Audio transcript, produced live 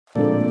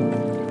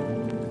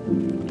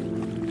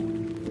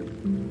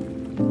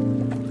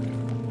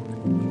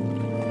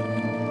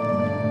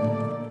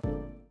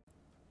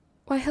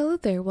Why hello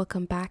there,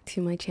 welcome back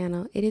to my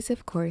channel. It is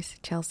of course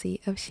Chelsea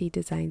of She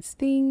Designs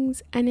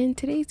Things, and in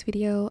today's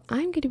video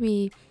I'm going to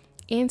be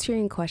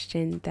answering a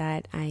question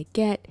that I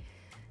get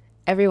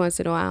every once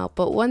in a while,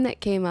 but one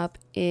that came up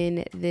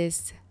in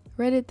this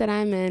Reddit that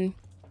I'm in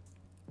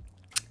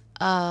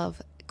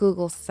of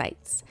Google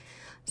Sites.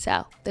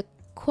 So the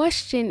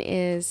question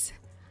is,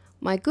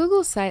 my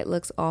Google site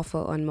looks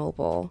awful on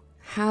mobile.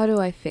 How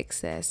do I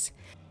fix this?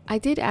 I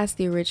did ask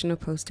the original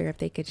poster if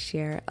they could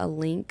share a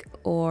link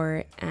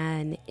or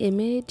an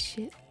image.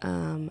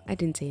 I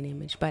didn't say an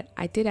image, but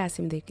I did ask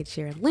them if they could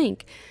share a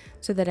link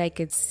so that I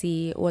could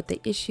see what the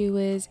issue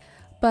is.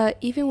 But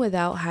even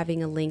without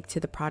having a link to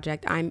the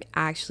project, I'm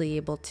actually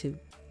able to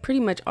pretty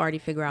much already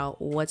figure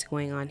out what's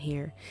going on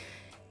here.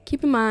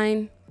 Keep in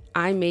mind,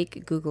 I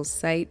make Google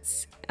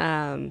Sites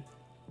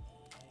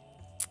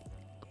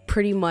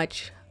pretty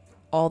much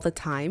all the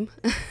time.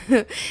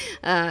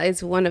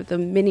 It's one of the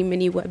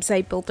many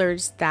website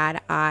builders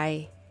that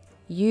I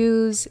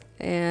use,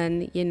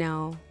 and you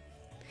know,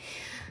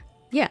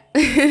 yeah.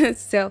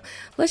 So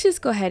let's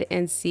just go ahead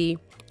and see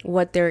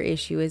what their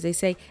issue is. They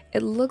say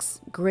it looks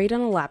great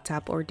on a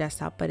laptop or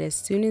desktop, but as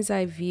soon as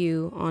I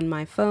view on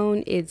my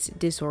phone, it's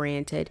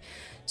disoriented.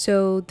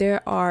 So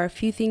there are a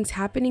few things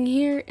happening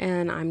here,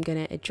 and I'm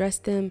gonna address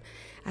them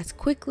as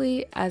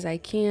quickly as I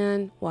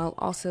can while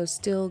also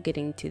still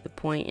getting to the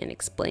point and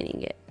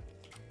explaining it.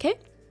 Okay,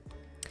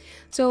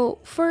 so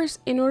first,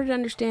 in order to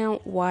understand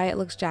why it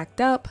looks jacked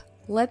up,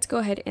 let's go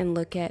ahead and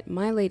look at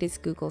my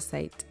latest Google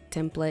site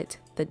template,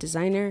 the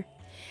designer.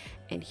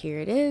 And here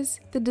it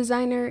is. The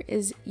designer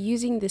is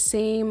using the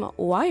same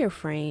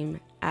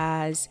wireframe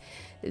as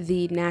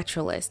the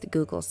naturalist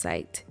Google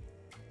site,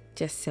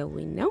 just so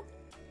we know.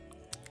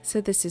 So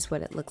this is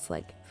what it looks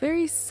like.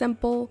 Very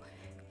simple,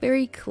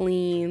 very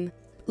clean.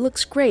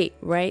 Looks great,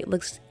 right?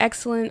 Looks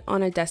excellent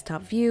on a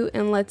desktop view.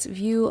 And let's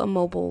view a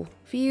mobile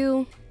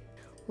view.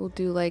 We'll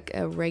do like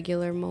a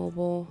regular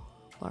mobile,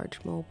 large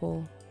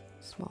mobile,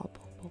 small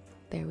mobile.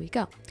 There we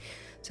go.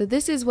 So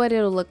this is what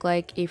it'll look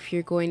like if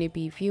you're going to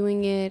be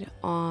viewing it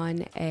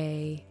on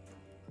a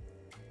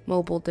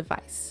mobile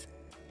device.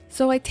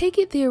 So I take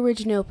it the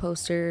original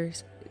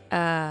poster's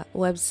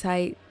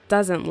website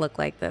doesn't look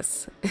like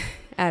this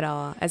at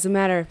all. As a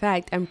matter of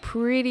fact, I'm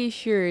pretty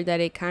sure that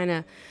it kind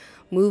of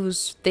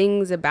moves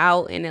things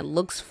about and it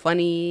looks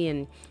funny,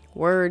 and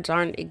words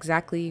aren't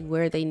exactly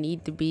where they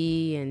need to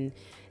be, and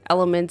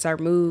elements are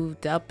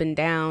moved up and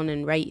down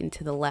and right and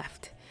to the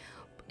left.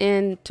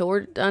 And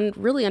to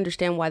really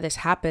understand why this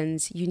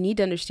happens, you need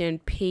to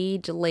understand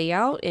page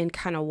layout and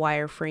kind of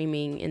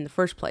wireframing in the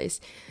first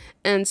place.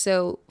 And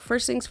so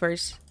first things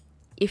first,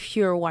 if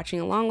you're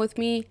watching along with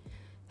me,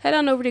 head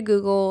on over to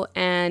Google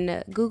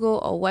and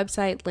Google a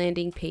website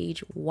landing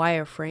page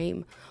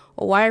wireframe.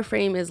 A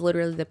wireframe is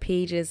literally the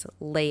page's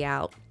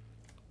layout.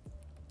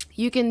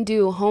 You can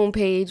do a home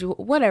page,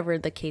 whatever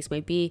the case may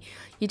be.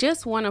 You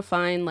just want to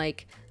find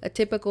like a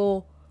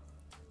typical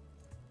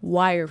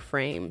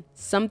wireframe,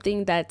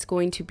 something that's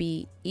going to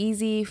be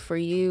easy for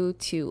you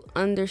to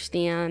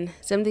understand,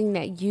 something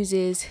that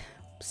uses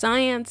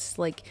science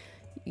like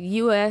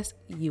UX,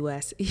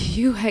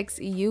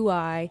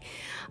 UI,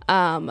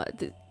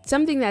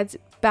 something that's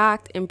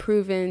backed and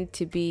proven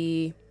to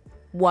be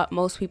what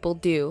most people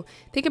do.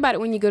 Think about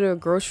it when you go to a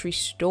grocery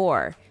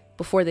store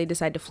before they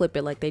decide to flip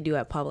it like they do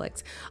at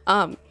Publix.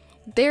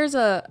 There's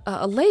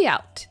a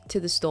layout to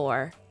the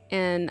store,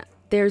 and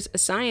there's a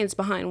science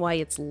behind why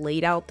it's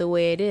laid out the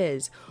way it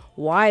is,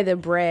 why the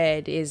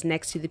bread is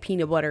next to the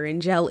peanut butter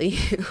and jelly,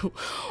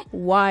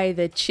 why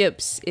the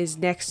chips is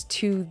next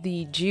to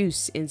the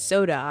juice and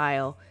soda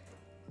aisle.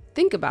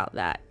 Think about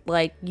that.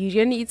 Like,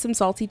 you're gonna eat some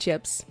salty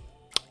chips.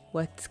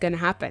 What's gonna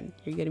happen?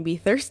 You're gonna be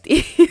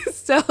thirsty.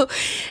 So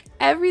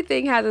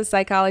everything has a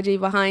psychology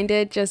behind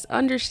it. Just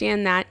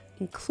understand that,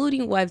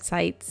 including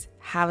websites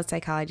have a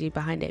psychology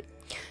behind it.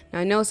 Now,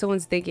 I know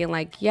someone's thinking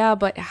like, yeah,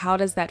 but how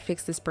does that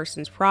fix this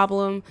person's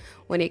problem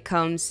when it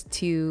comes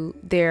to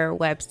their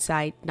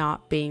website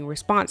not being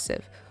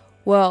responsive?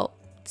 Well,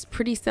 it's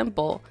pretty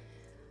simple.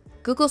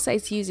 Google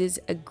Sites uses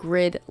a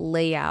grid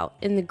layout,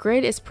 and the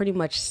grid is pretty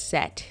much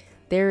set.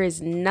 There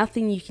is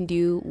nothing you can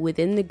do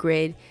within the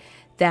grid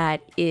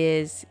that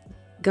is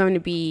going to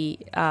be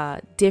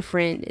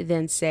different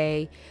than,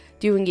 say,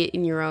 doing it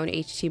in your own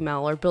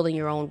HTML or building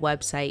your own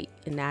website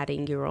and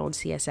adding your own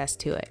CSS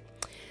to it.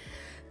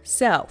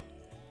 So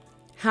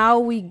how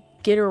we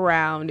get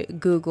around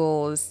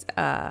Google's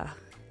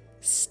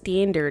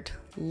standard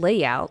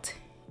layout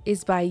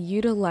is by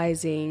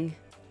utilizing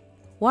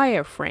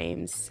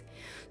wireframes.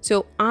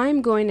 So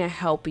I'm going to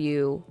help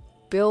you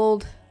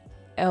build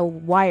a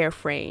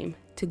wireframe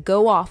to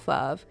go off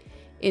of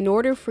in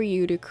order for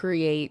you to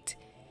create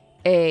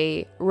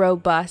a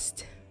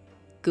robust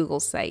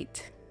Google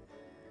site.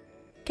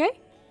 Okay,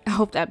 I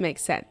hope that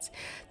makes sense.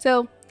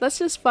 So let's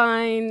just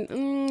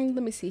find,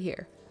 let me see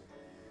here.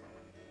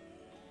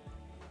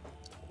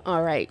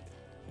 All right,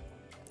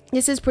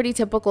 this is pretty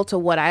typical to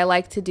what I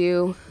like to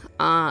do.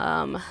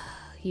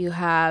 You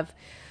have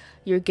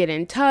your get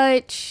in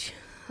touch,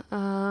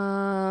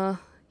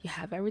 You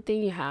have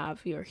everything. You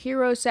have your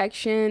hero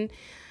section.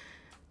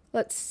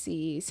 Let's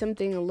see,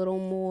 something a little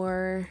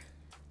more,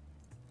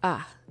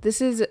 this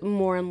is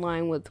more in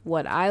line with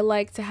what I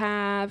like to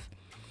have.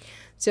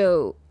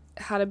 So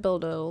how to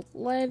build a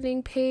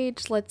landing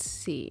page. Let's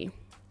see.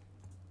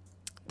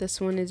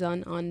 This one is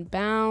on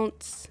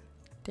Bounce.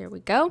 There we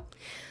go.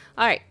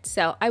 All right,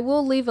 so I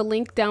will leave a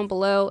link down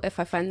below if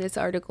I find this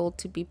article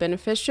to be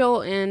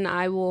beneficial, and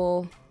I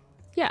will,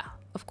 yeah,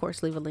 of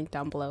course, leave a link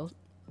down below.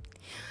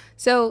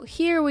 So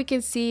here we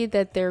can see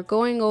that they're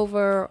going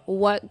over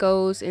what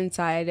goes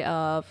inside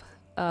of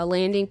a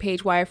landing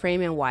page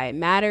wireframe and why it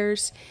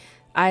matters.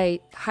 I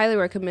highly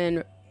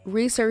recommend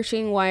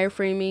researching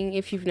wireframing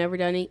if you've never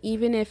done it,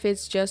 even if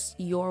it's just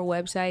your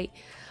website,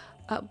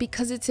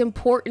 because it's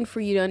important for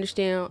you to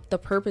understand the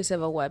purpose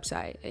of a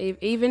website.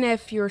 Even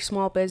if you're a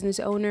small business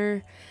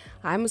owner,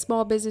 I'm a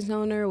small business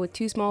owner with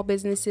 2 small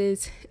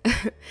businesses.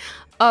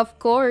 Of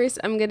course,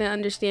 I'm going to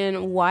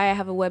understand why I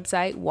have a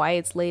website, why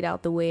it's laid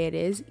out the way it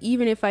is.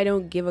 Even if I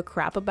don't give a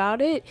crap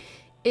about it,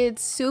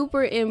 it's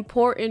super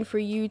important for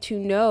you to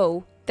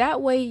know.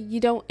 That way you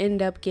don't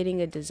end up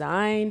getting a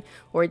design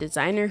or a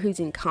designer who's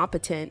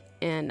incompetent.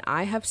 And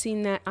I have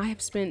seen that. I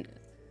have spent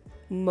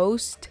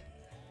most,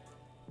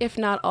 if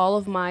not all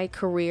of my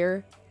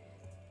career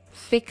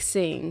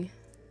fixing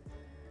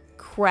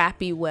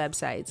crappy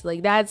websites.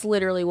 Like, that's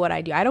literally what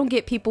I do. I don't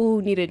get people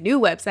who need a new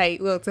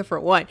website, well, except for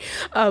one,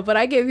 but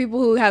I get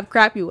people who have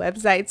crappy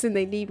websites and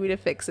they need me to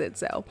fix it.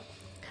 So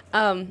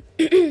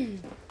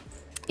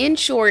in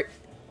short,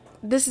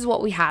 this is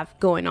what we have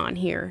going on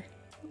here.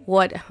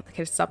 What, I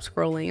gotta stop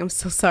scrolling. I'm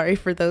so sorry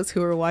for those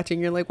who are watching.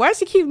 You're like, why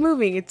does it keep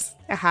moving? It's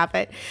a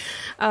habit.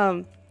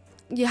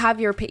 You have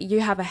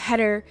a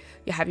header,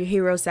 you have your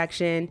hero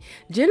section.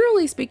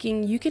 Generally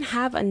speaking, you can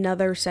have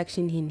another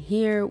section in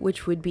here,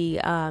 which would be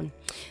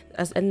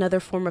another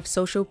form of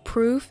social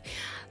proof,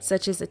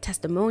 such as a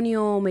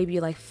testimonial, maybe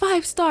like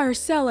 5-star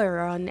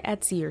seller on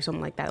Etsy or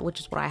something like that, which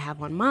is what I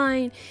have on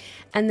mine.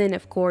 And then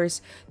of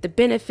course the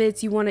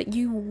benefits, you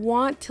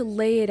want to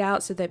lay it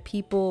out so that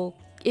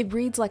it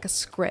reads like a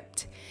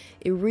script.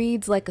 It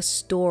reads like a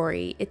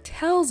story. It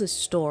tells a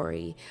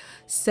story.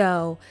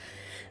 So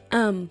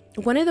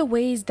one of the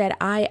ways that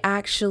I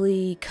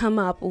actually come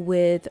up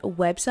with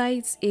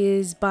websites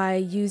is by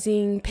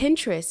using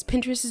Pinterest.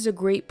 Pinterest is a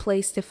great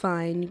place to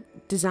find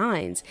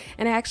designs,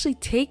 and I actually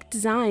take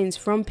designs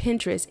from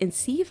Pinterest and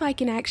see if I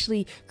can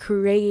actually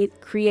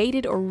create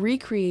it or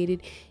recreate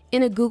it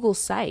in a Google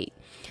site.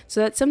 So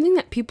that's something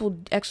that people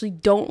actually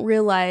don't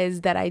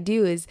realize that I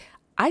do, is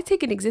I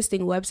take an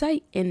existing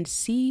website and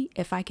see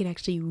if I can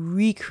actually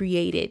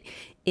recreate it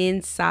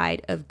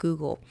inside of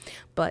Google.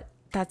 But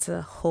that's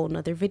a whole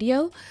nother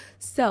video.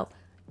 So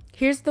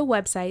here's the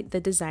website, the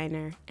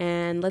designer,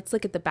 and let's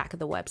look at the back of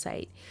the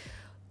website.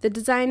 The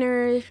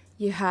designer,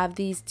 you have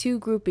these 2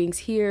 groupings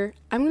here.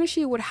 I'm going to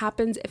show you what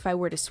happens if I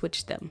were to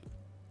switch them.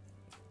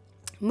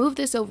 Move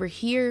this over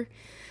here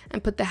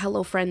and put the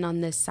hello friend on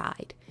this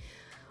side.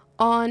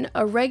 On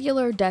a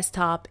regular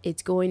desktop,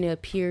 it's going to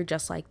appear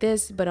just like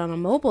this, but on a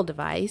mobile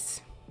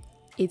device,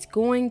 it's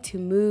going to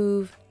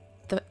move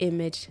the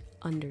image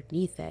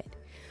underneath it.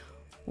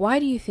 Why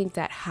do you think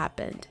that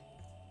happened?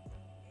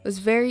 It was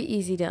very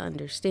easy to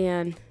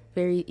understand,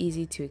 very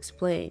easy to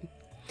explain.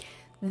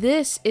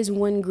 This is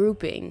one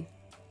grouping.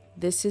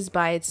 This is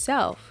by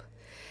itself.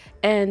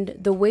 And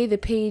the way the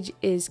page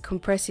is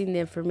compressing the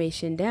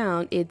information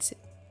down,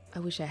 I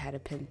wish I had a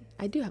pen.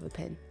 I do have a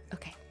pen.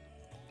 Okay.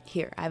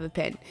 Here, I have a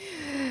pen.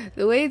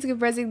 The way it's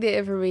compressing the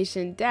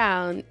information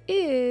down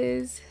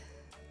is,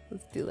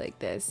 let's do like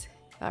this.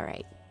 All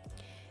right.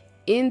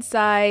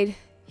 Inside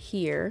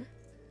here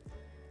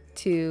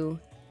to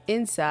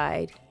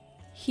inside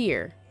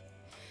here.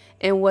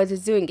 And what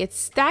it's doing, it's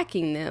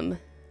stacking them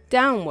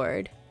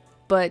downward,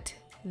 but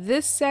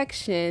this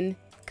section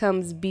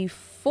comes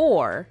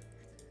before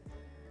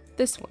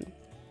this one.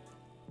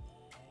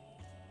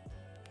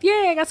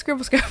 Yay, I got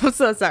scribble. I'm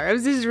so sorry. I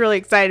was just really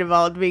excited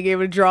about being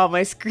able to draw on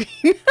my screen.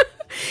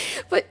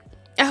 But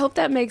I hope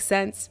that makes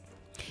sense.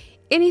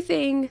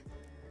 Anything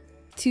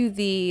to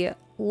the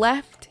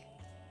left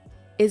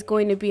is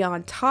going to be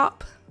on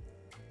top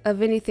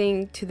of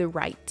anything to the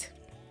right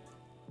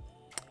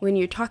when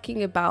you're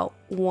talking about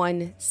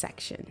one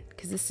section,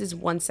 because this is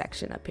one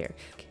section up here.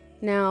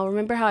 Now,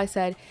 remember how I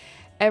said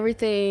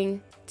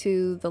everything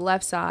to the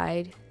left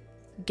side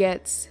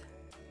gets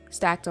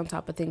stacked on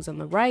top of things on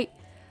the right?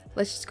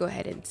 Let's just go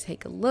ahead and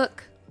take a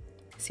look,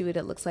 see what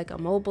it looks like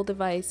on mobile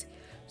device.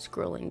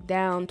 Scrolling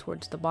down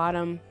towards the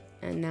bottom,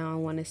 and now I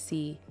want to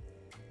see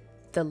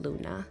the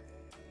Luna.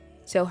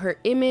 So her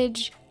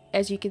image,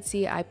 as you can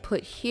see, I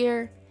put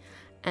here,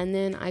 and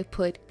then I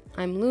put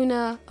I'm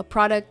Luna, a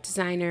product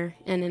designer,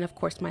 and then of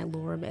course my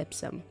lorem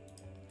ipsum.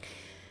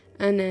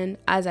 And then,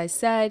 as I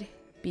said,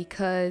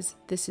 because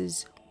this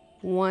is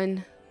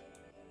one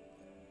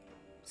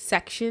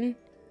section,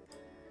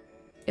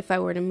 if I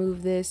were to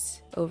move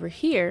this over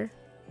here,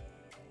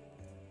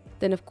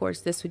 then of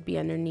course this would be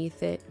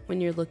underneath it when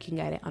you're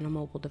looking at it on a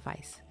mobile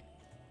device.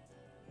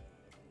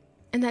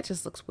 And that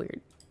just looks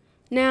weird.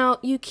 Now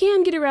you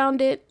can get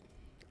around it,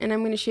 and I'm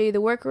going to show you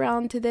the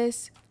workaround to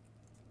this.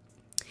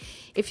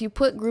 If you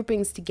put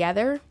groupings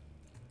together,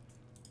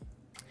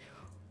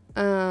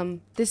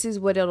 this is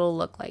what it'll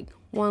look like.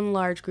 One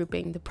large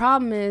grouping. The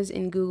problem is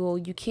in Google,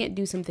 you can't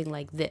do something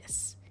like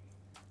this.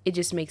 It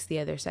just makes the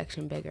other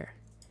section bigger.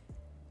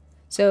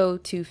 So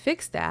to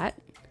fix that,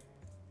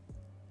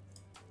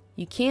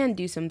 you can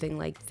do something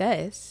like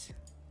this,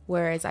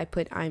 whereas I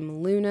put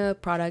I'm Luna,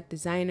 product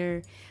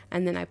designer,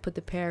 and then I put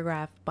the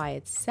paragraph by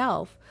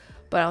itself,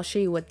 but I'll show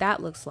you what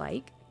that looks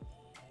like.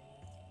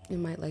 You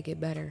might like it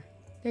better.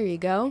 There you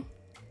go.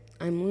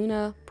 I'm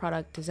Luna,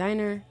 product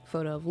designer,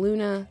 photo of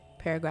Luna,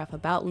 paragraph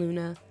about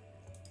Luna.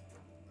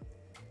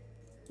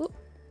 Whoop.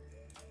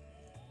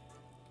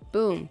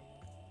 Boom.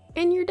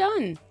 And you're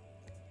done.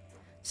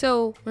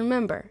 So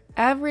remember,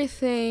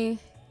 everything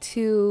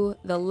to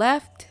the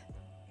left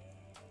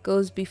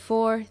goes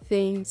before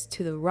things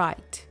to the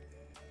right.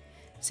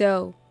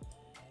 So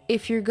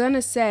if you're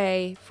gonna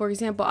say, for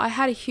example, I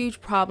had a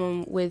huge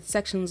problem with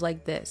sections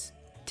like this.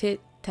 Tit,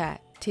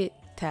 tat, tit,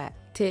 tat,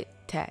 tit,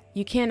 tat.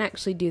 You can't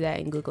actually do that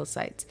in Google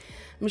Sites.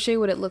 I'm gonna show you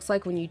what it looks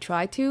like when you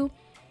try to.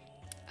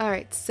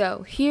 Alright,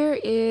 so here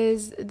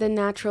is the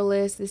natural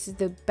list. This is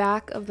the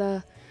back of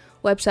the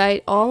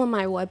website. All of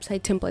my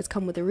website templates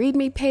come with a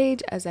README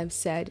page, as I've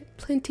said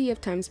plenty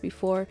of times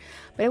before.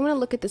 But I want to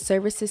look at the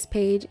services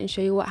page and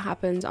show you what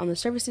happens on the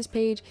services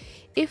page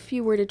if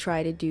you were to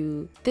try to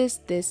do this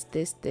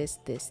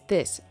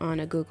on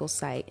a Google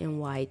site, and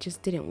why it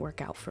just didn't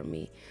work out for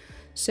me.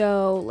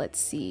 So let's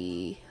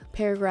see,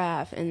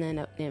 paragraph and then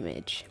an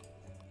image.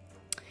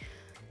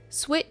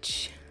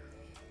 Switch,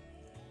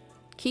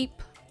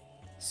 keep,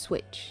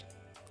 switch.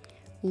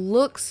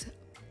 Looks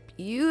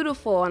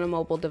beautiful on a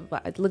mobile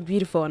device. Look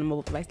beautiful on a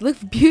mobile device. Look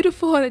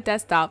beautiful on a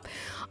desktop.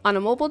 On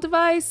a mobile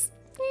device,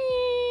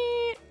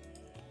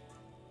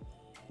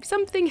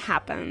 something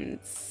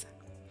happens.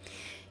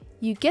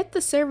 You get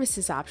the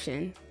services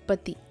option,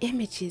 but the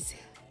images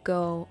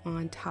go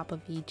on top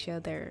of each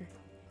other,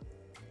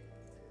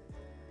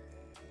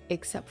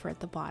 except for at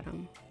the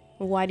bottom.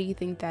 Why do you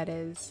think that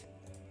is?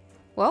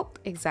 Well,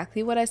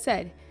 exactly what I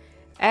said.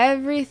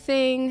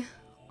 Everything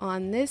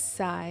on this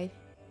side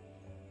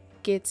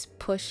gets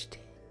pushed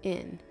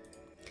in.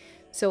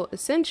 So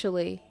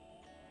essentially,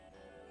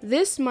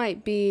 this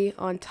might be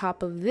on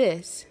top of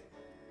this,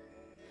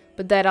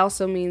 but that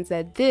also means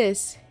that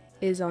this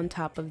is on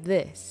top of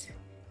this.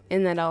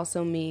 And that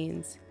also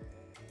means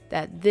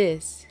that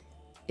this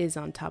is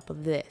on top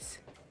of this.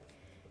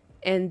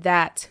 And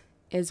that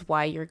is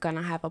why you're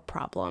gonna have a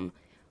problem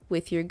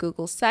with your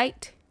Google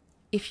site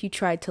if you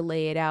try to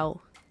lay it out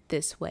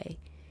this way.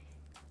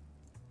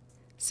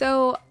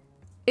 So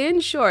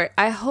in short,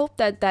 I hope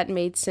that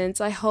made sense.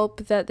 I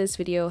hope that this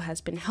video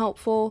has been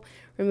helpful.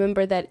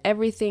 Remember that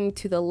everything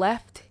to the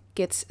left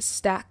gets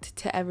stacked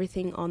to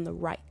everything on the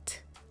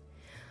right.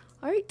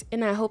 Alright,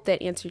 and I hope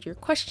that answered your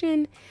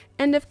question.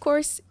 And of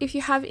course, if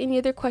you have any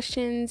other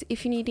questions,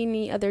 if you need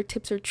any other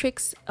tips or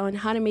tricks on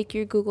how to make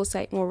your Google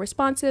site more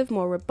responsive,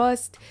 more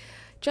robust,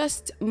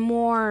 just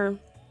more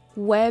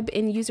web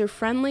and user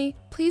friendly,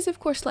 please of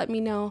course let me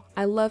know.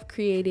 I love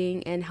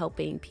creating and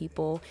helping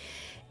people.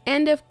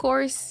 And of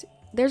course,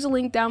 there's a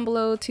link down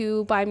below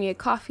to buy me a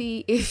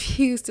coffee if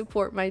you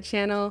support my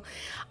channel.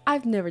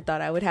 I've never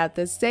thought I would have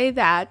to say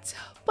that,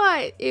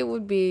 but it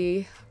would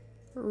be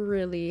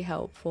really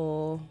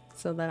helpful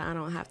so that I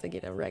don't have to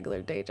get a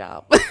regular day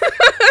job.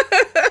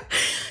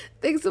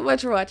 Thanks so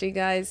much for watching,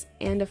 guys.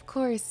 And of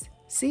course,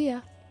 see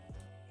ya.